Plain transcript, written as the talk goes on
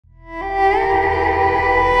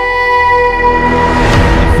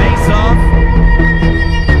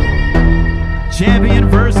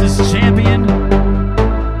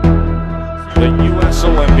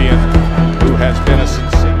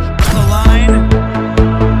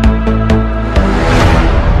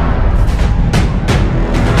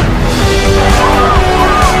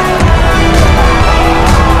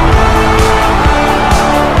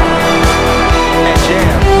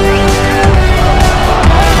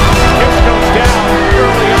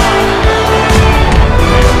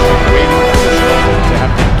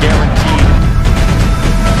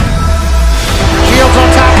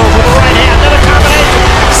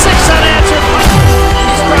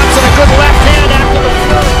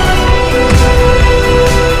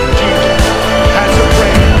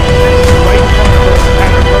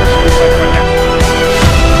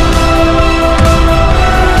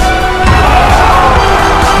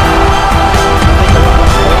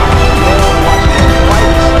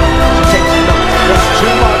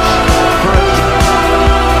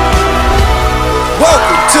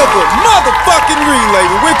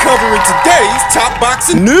today's top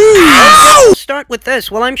boxing news. We'll start with this.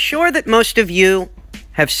 Well, I'm sure that most of you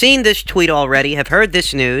have seen this tweet already, have heard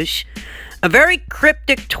this news. A very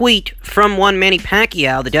cryptic tweet from one Manny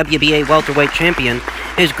Pacquiao, the WBA welterweight champion,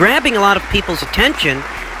 is grabbing a lot of people's attention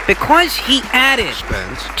because he added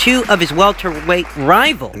Spence. two of his welterweight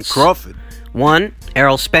rivals. And Crawford. One,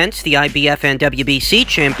 Errol Spence, the IBF and WBC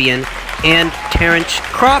champion, and Terrence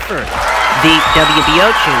Crawford, the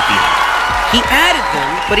WBO champion. He added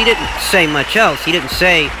them, but he didn't say much else. He didn't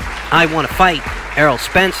say, I want to fight Errol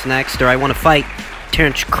Spence next, or I want to fight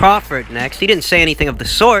Terrence Crawford next. He didn't say anything of the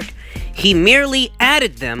sort. He merely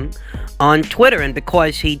added them on Twitter, and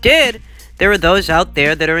because he did, there are those out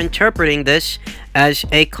there that are interpreting this as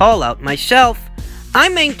a call-out. Myself, I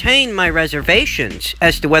maintain my reservations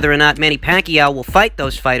as to whether or not Manny Pacquiao will fight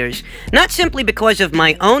those fighters, not simply because of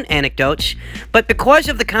my own anecdotes, but because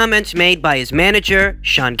of the comments made by his manager,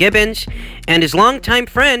 Sean Gibbons, and his longtime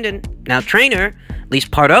friend and now trainer, at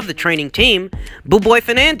least part of the training team, Boy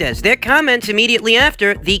Fernandez. Their comments immediately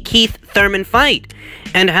after the Keith Thurman fight,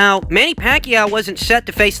 and how Manny Pacquiao wasn't set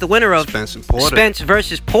to face the winner of Spence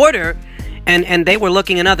versus Porter, and they were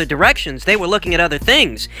looking in other directions. They were looking at other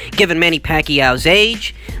things, given Manny Pacquiao's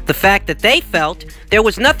age, the fact that they felt there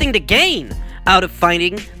was nothing to gain out of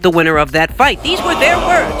finding the winner of that fight. These were their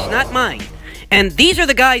words, not mine. And these are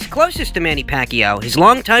the guys closest to Manny Pacquiao, his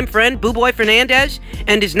longtime friend, Boy Fernandez,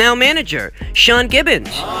 and his now manager, Sean Gibbons.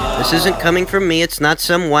 This isn't coming from me. It's not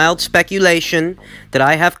some wild speculation that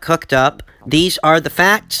I have cooked up. These are the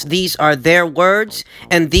facts, these are their words,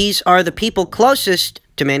 and these are the people closest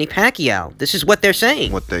to Manny Pacquiao. This is what they're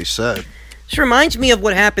saying. What they said. This reminds me of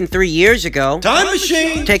what happened 3 years ago. Time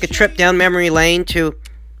machine. Take a trip down memory lane to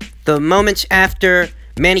the moments after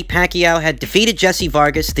Manny Pacquiao had defeated Jesse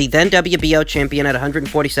Vargas, the then WBO champion at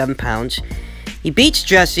 147 pounds. He beats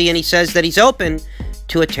Jesse, and he says that he's open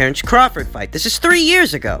to a Terrence Crawford fight. This is 3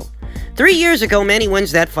 years ago. 3 years ago, Manny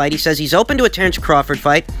wins that fight. He says he's open to a Terrence Crawford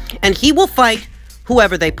fight, and he will fight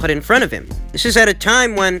whoever they put in front of him. This is at a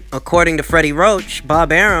time when, according to Freddie Roach,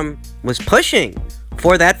 Bob Arum was pushing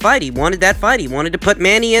for that fight. He wanted that fight. He wanted to put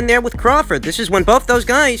Manny in there with Crawford. This is when both those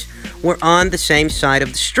guys were on the same side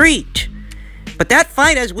of the street. But that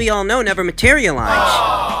fight, as we all know, never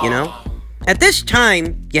materialized, you know? At this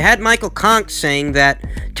time, you had Michael Conk saying that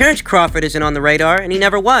Terrence Crawford isn't on the radar, and he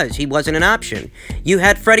never was. He wasn't an option. You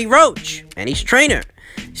had Freddie Roach, Manny's trainer,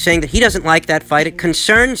 saying that he doesn't like that fight. It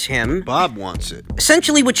concerns him. Bob wants it.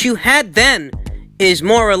 Essentially, what you had then is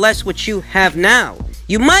more or less what you have now.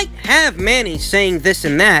 You might have Manny saying this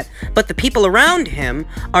and that, but the people around him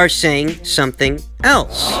are saying something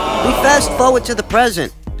else. We fast forward to the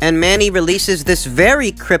present, and Manny releases this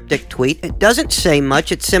very cryptic tweet. It doesn't say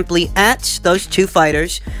much. It simply ats those two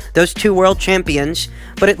fighters, those two world champions,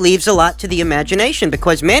 but it leaves a lot to the imagination,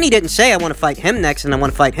 because Manny didn't say, I want to fight him next and I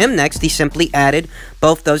want to fight him next. He simply added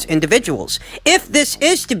both those individuals. If this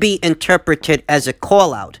is to be interpreted as a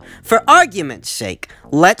call-out, for argument's sake,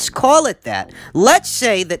 let's call it that. Let's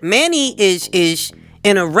say that Manny is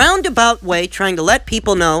in a roundabout way trying to let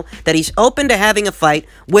people know that he's open to having a fight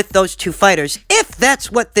with those two fighters. If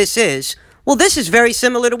that's what this is, well, this is very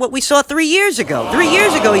similar to what we saw 3 years ago. 3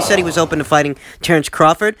 years ago, he said he was open to fighting Terrence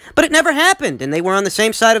Crawford, but it never happened, and they were on the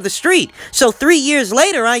same side of the street. So 3 years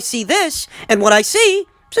later, I see this, and what I see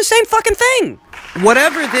is the same fucking thing.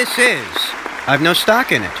 Whatever this is, I've no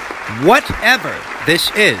stock in it. Whatever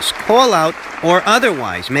this is, call out or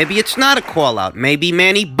otherwise. Maybe it's not a call out. Maybe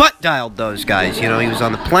Manny butt dialed those guys. You know, he was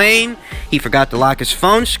on the plane, he forgot to lock his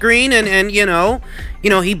phone screen, and you know,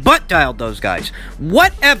 he butt dialed those guys.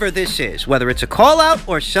 Whatever this is, whether it's a call out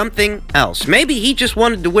or something else. Maybe he just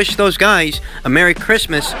wanted to wish those guys a Merry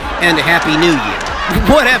Christmas and a Happy New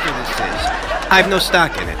Year. Whatever this is, I have no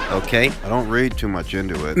stock in it, okay? I don't read too much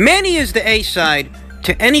into it. Manny is the A side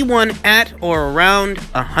to anyone at or around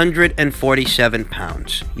 147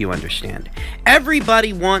 pounds, you understand.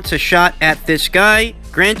 Everybody wants a shot at this guy,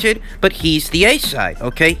 granted, but he's the A side,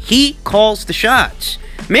 okay? He calls the shots.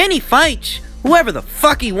 Manny fights whoever the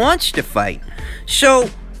fuck he wants to fight. So,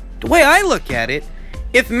 the way I look at it,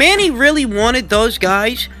 if Manny really wanted those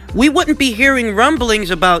guys, we wouldn't be hearing rumblings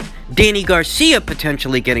about Danny Garcia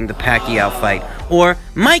potentially getting the Pacquiao fight, or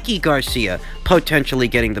Mikey Garcia potentially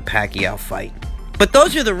getting the Pacquiao fight. But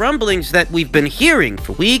those are the rumblings that we've been hearing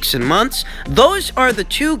for weeks and months. Those are the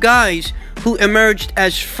two guys who emerged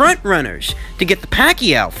as frontrunners to get the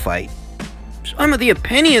Pacquiao fight. So I'm of the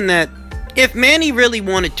opinion that if Manny really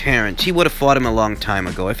wanted Terrence, he would have fought him a long time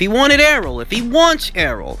ago. If he wanted Errol, if he wants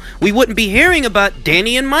Errol, we wouldn't be hearing about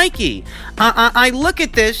Danny and Mikey. I look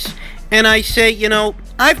at this and I say, you know,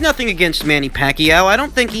 I've nothing against Manny Pacquiao. I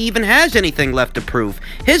don't think he even has anything left to prove.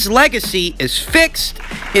 His legacy is fixed.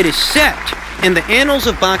 It is set in the annals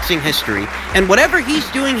of boxing history. And whatever he's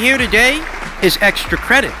doing here today is extra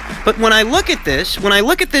credit. But when I look at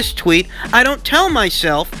this tweet, I don't tell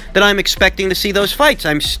myself that I'm expecting to see those fights.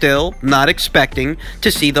 I'm still not expecting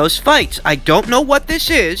to see those fights. I don't know what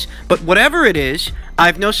this is, but whatever it is,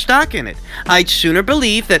 I've no stock in it. I'd sooner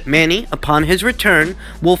believe that Manny, upon his return,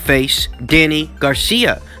 will face Danny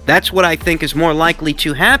Garcia. That's what I think is more likely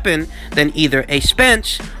to happen than either a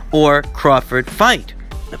Spence or Crawford fight.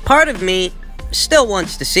 A part of me still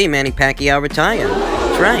wants to see Manny Pacquiao retire.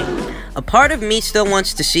 That's right. A part of me still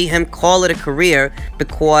wants to see him call it a career,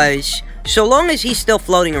 because so long as he's still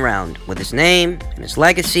floating around with his name and his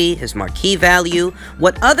legacy, his marquee value,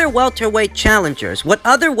 what other welterweight challengers, what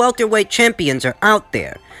other welterweight champions are out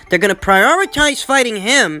there, they're going to prioritize fighting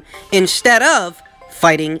him instead of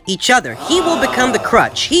fighting each other. He will become the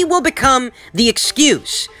crutch. He will become the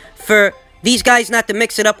excuse for these guys not to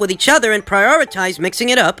mix it up with each other and prioritize mixing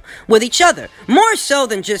it up with each other, more so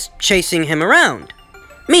than just chasing him around.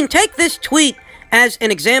 I mean, take this tweet as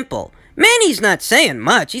an example. Manny's not saying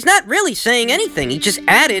much. He's not really saying anything. He just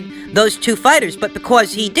added those two fighters. But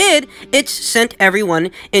because he did, it's sent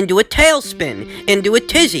everyone into a tailspin, into a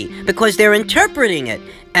tizzy, because they're interpreting it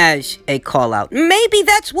as a call-out. Maybe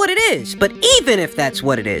that's what it is. But even if that's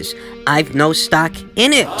what it is, I've no stock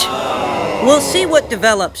in it. We'll see what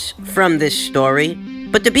develops from this story.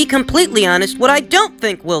 But to be completely honest, what I don't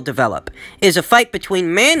think will develop is a fight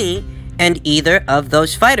between Manny and either of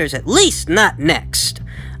those fighters, at least not next.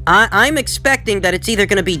 I'm expecting that it's either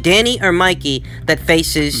going to be Danny or Mikey that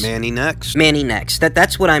faces Manny next. Manny next.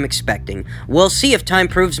 That's what I'm expecting. We'll see if time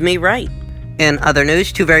proves me right. In other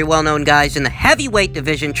news, two very well-known guys in the heavyweight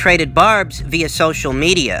division traded barbs via social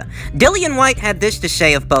media. Dillian Whyte had this to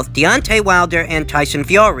say of both Deontay Wilder and Tyson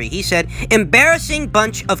Fury. He said, "Embarrassing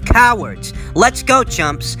bunch of cowards. Let's go,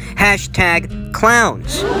 chumps.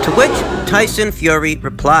 #clowns." To which Tyson Fury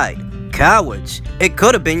replied, "Cowards. It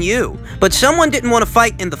could have been you. But someone didn't want to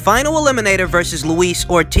fight in the final eliminator versus Luis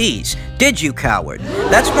Ortiz. Did you, coward?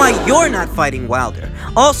 That's why you're not fighting Wilder.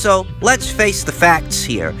 Also, let's face the facts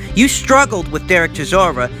here. You struggled with Derek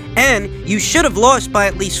Chisora, and you should have lost by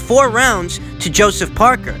at least 4 rounds to Joseph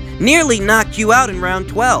Parker. Nearly knocked you out in round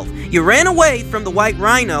 12. You ran away from the White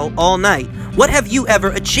Rhino all night. What have you ever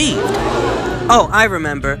achieved?" Oh, I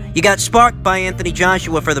remember. You got sparked by Anthony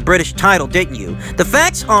Joshua for the British title, didn't you? The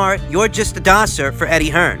facts are, you're just a dosser for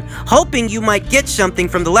Eddie Hearn, hoping you might get something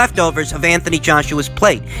from the leftovers of Anthony Joshua's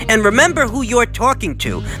plate. And remember who you're talking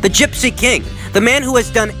to, the Gypsy King, the man who has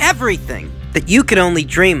done everything that you could only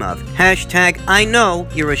dream of. #I know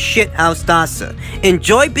you're a shithouse dosser.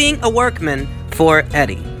 Enjoy being a workman for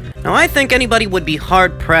Eddie. Now, I think anybody would be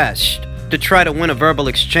hard-pressed to try to win a verbal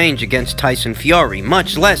exchange against Tyson Fury,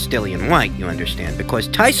 much less Dillian Whyte, you understand, because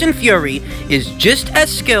Tyson Fury is just as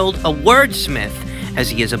skilled a wordsmith as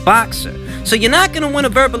he is a boxer. So you're not going to win a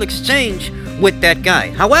verbal exchange with that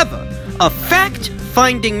guy. However, a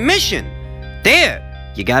fact-finding mission, there,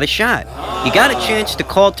 you got a shot. You got a chance to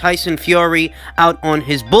call Tyson Fury out on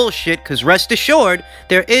his bullshit, because rest assured,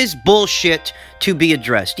 there is bullshit to be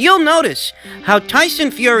addressed. You'll notice how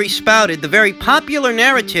Tyson Fury spouted the very popular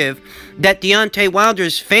narrative that Deontay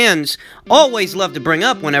Wilder's fans always love to bring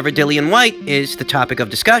up whenever Dillian Whyte is the topic of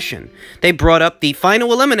discussion. They brought up the final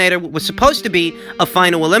eliminator, what was supposed to be a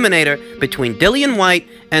final eliminator between Dillian Whyte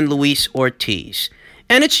and Luis Ortiz.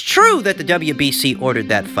 And it's true that the WBC ordered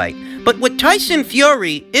that fight. But what Tyson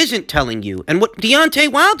Fury isn't telling you, and what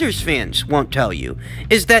Deontay Wilder's fans won't tell you,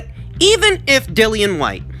 is that even if Dillian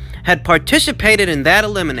Whyte had participated in that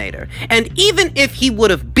eliminator, and even if he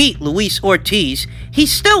would have beat Luis Ortiz, he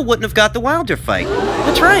still wouldn't have got the Wilder fight.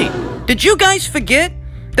 That's right. Did you guys forget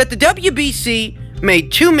that the WBC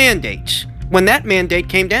made 2 mandates when that mandate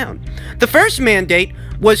came down? The first mandate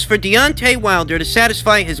was for Deontay Wilder to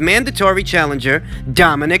satisfy his mandatory challenger,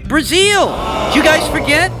 Dominic Breazeale. Did you guys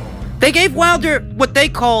forget? They gave Wilder what they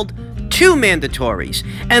called 2 mandatories,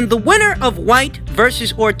 and the winner of Whyte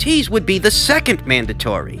versus Ortiz would be the second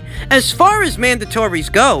mandatory. As far as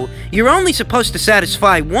mandatories go, you're only supposed to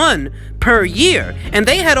satisfy 1 per year, and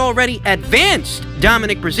they had already advanced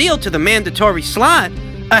Dominic Breazeale to the mandatory slot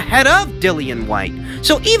ahead of Dillian Whyte.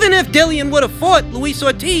 So even if Dillian would have fought Luis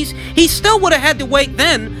Ortiz, he still would have had to wait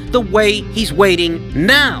then the way he's waiting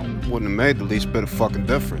now. Wouldn't have made the least bit of fucking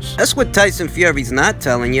difference. That's what Tyson Fury's not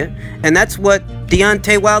telling you, and that's what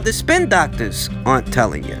Deontay Wilder's spin doctors aren't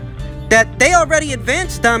telling you. That they already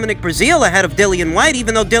advanced Dominic Breazeale ahead of Dillian Whyte,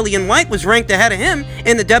 even though Dillian Whyte was ranked ahead of him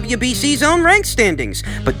in the WBC's own rank standings.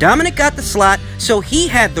 But Dominic got the slot, so he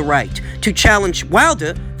had the right to challenge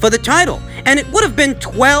Wilder for the title. And it would have been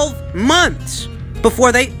 12 months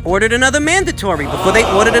before they ordered another mandatory, before they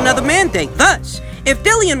ordered another mandate. Thus, if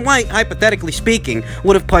Dillian Whyte, hypothetically speaking,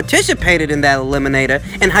 would have participated in that eliminator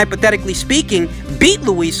and, hypothetically speaking, beat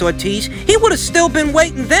Luis Ortiz, he would have still been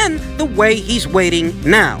waiting then the way he's waiting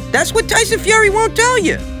now. That's what Tyson Fury won't tell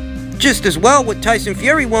you. Just as well, what Tyson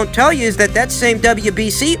Fury won't tell you is that that same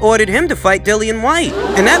WBC ordered him to fight Dillian Whyte.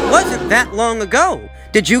 And that wasn't that long ago.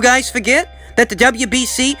 Did you guys forget that the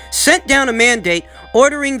WBC sent down a mandate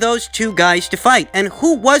ordering those two guys to fight? And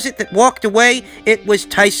who was it that walked away? It was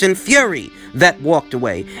Tyson Fury that walked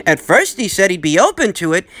away. At first he said he'd be open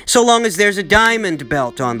to it so long as there's a diamond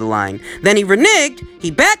belt on the line. Then he reneged,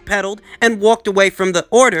 he backpedaled, and walked away from the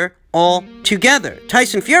order altogether.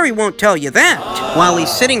 Tyson Fury won't tell you that. While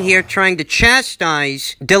he's sitting here trying to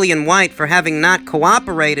chastise Dillian Whyte for having not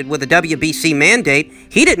cooperated with a WBC mandate,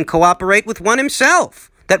 he didn't cooperate with one himself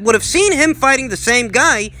that would have seen him fighting the same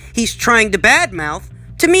guy he's trying to badmouth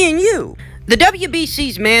to me and you. The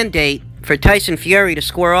WBC's mandate for Tyson Fury to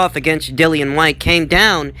square off against Dillian Whyte came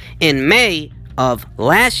down in May of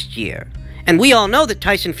last year. And we all know that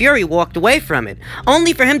Tyson Fury walked away from it,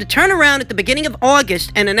 only for him to turn around at the beginning of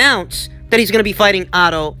August and announce that he's going to be fighting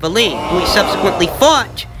Otto Wallin, who he subsequently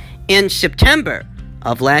fought in September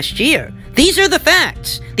of last year. These are the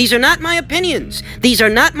facts. These are not my opinions. These are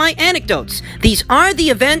not my anecdotes. These are the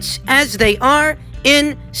events as they are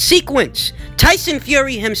in sequence. Tyson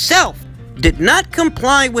Fury himself did not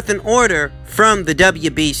comply with an order from the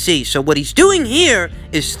WBC. So what he's doing here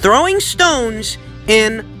is throwing stones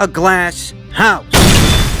in a glass house.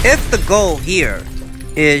 If the goal here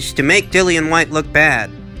is to make Dillian Whyte look bad,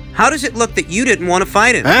 how does it look that you didn't want to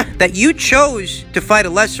fight him? Huh? That you chose to fight a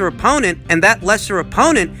lesser opponent, and that lesser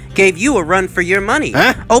opponent gave you a run for your money.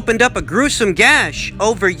 Huh? Opened up a gruesome gash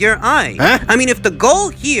over your eye. Huh? I mean, if the goal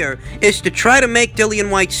here is to try to make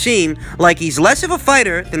Dillian Whyte seem like he's less of a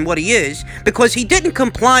fighter than what he is, because he didn't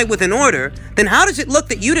comply with an order, then how does it look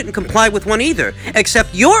that you didn't comply with one either?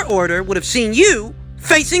 Except your order would have seen you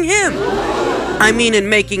facing him. I mean, in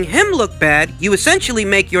making him look bad, you essentially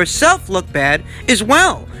make yourself look bad as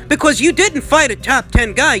well. Because you didn't fight a top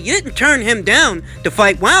 10 guy. You didn't turn him down to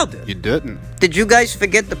fight Wilder. You didn't. Did you guys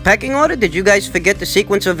forget the pecking order? Did you guys forget the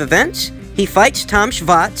sequence of events? He fights Tom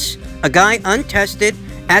Schwarz, a guy untested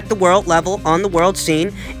at the world level on the world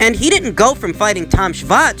scene, and he didn't go from fighting Tom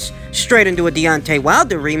Schwarz straight into a Deontay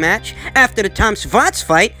Wilder rematch. After the Tom Schwarz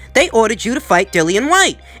fight, they ordered you to fight Dillian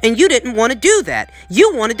Whyte, and you didn't want to do that.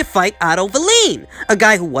 You wanted to fight Otto Wallin, a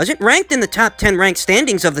guy who wasn't ranked in the top 10 ranked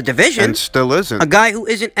standings of the division. And still isn't. A guy who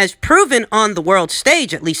isn't as proven on the world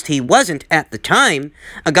stage, at least he wasn't at the time.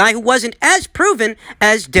 A guy who wasn't as proven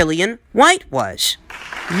as Dillian Whyte was.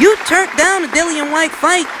 You turned down a Dillian Whyte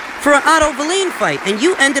fight for an Otto Wallin fight, and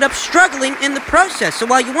you ended up struggling in the process. So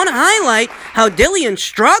while you want to highlight how Dillian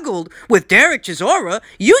struggled with Derek Chisora,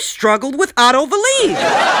 you struggled with Otto Wallin. I'm going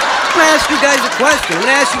to ask you guys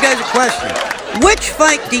a question. Which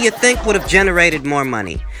fight do you think would have generated more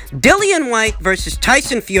money? Dillian Whyte versus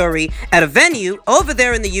Tyson Fury at a venue over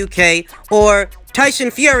there in the UK, or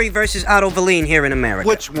Tyson Fury versus Otto Wallin here in America?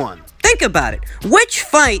 Which one? Think about it. Which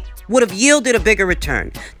fight would have yielded a bigger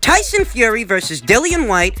return? Tyson Fury versus Dillian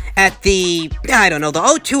Whyte at the, I don't know, the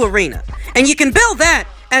O2 Arena. And you can bill that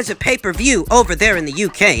as a pay-per-view over there in the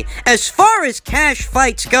UK. As far as cash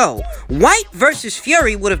fights go, Whyte versus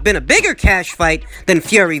Fury would have been a bigger cash fight than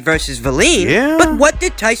Fury versus Wallin. Yeah. But what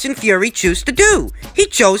did Tyson Fury choose to do? He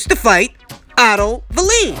chose to fight Otto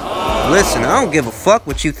Wallin. Listen, I don't give a fuck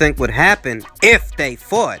what you think would happen if they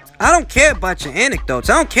fought. I don't care about your anecdotes.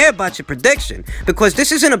 I don't care about your prediction, because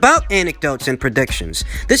this isn't about anecdotes and predictions.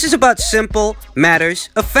 This is about simple matters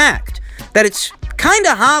of fact. That it's kind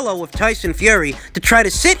of hollow of Tyson Fury to try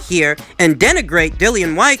to sit here and denigrate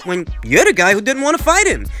Dillian Whyte when you're the guy who didn't want to fight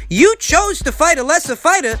him. You chose to fight a lesser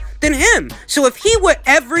fighter than him. So if he were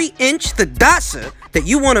every inch the dasa that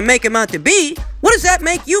you want to make him out to be, what does that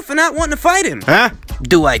make you for not wanting to fight him? Huh?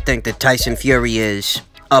 Do I think that Tyson Fury is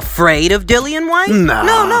afraid of Dillian Whyte? Nah.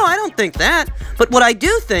 No, I don't think that. But what I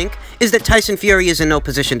do think is that Tyson Fury is in no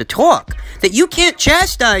position to talk. That you can't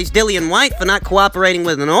chastise Dillian Whyte for not cooperating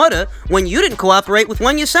with an order when you didn't cooperate with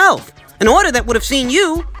one yourself. An order that would have seen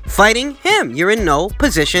you fighting him. You're in no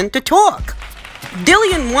position to talk.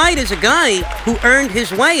 Dillian Whyte is a guy who earned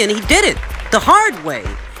his way, and he did it the hard way.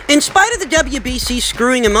 In spite of the WBC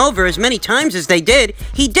screwing him over as many times as they did,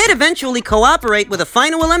 he did eventually cooperate with a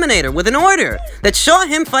final eliminator, with an order that saw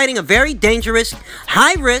him fighting a very dangerous,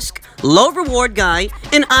 high-risk, low-reward guy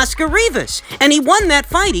in Oscar Rivas. And he won that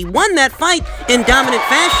fight. He won that fight in dominant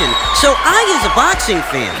fashion. So I, as a boxing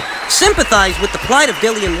fan, sympathize with the plight of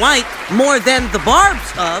Dillian Whyte more than the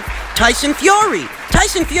barbs of Tyson Fury.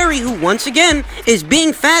 Tyson Fury, who once again is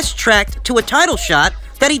being fast-tracked to a title shot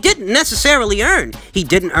that he didn't necessarily earn. He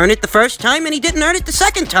didn't earn it the first time, and he didn't earn it the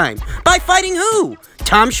second time. By fighting who?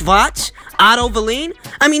 Tom Schwartz? Otto Wallin?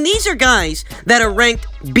 I mean, these are guys that are ranked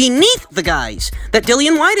beneath the guys that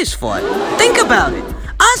Dillian Whyte has fought. Think about it.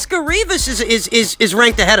 Oscar Rivas is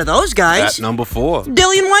ranked ahead of those guys. At number 4.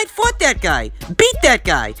 Dillian Whyte fought that guy, beat that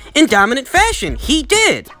guy in dominant fashion. He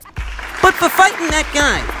did. But for fighting that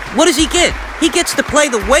guy, what does he get? He gets to play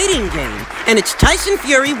the waiting game. And it's Tyson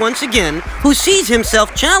Fury, once again, who sees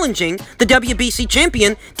himself challenging the WBC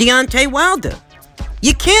champion, Deontay Wilder.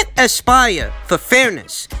 You can't aspire for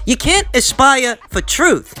fairness. You can't aspire for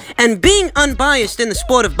truth and being unbiased in the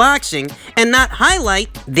sport of boxing and not highlight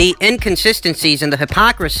the inconsistencies and the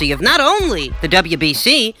hypocrisy of not only the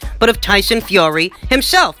WBC, but of Tyson Fury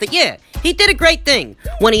himself. That, yeah, he did a great thing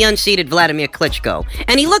when he unseated Vladimir Klitschko.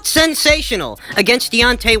 And he looked sensational against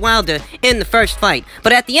Deontay Wilder in the first fight.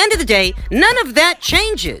 But at the end of the day, none of that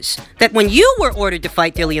changes. That when you were ordered to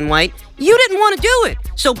fight Dillian Whyte, you didn't want to do it.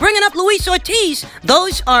 So bringing up Luis Ortiz,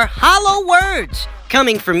 those are hollow words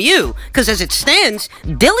coming from you. Because as it stands,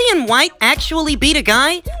 Dillian Whyte actually beat a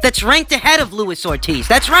guy that's ranked ahead of Luis Ortiz.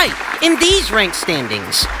 That's right, in these ranked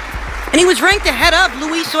standings. And he was ranked ahead of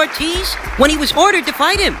Luis Ortiz when he was ordered to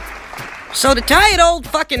fight him. So the tired old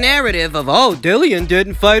fucking narrative of, oh, Dillian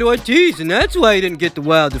didn't fight Ortiz, and that's why he didn't get the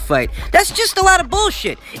Wilder fight. That's just a lot of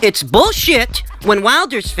bullshit. It's bullshit when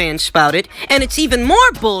Wilder's fans spout it, and it's even more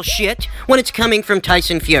bullshit when it's coming from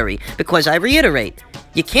Tyson Fury. Because I reiterate,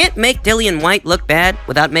 you can't make Dillian Whyte look bad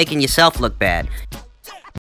without making yourself look bad.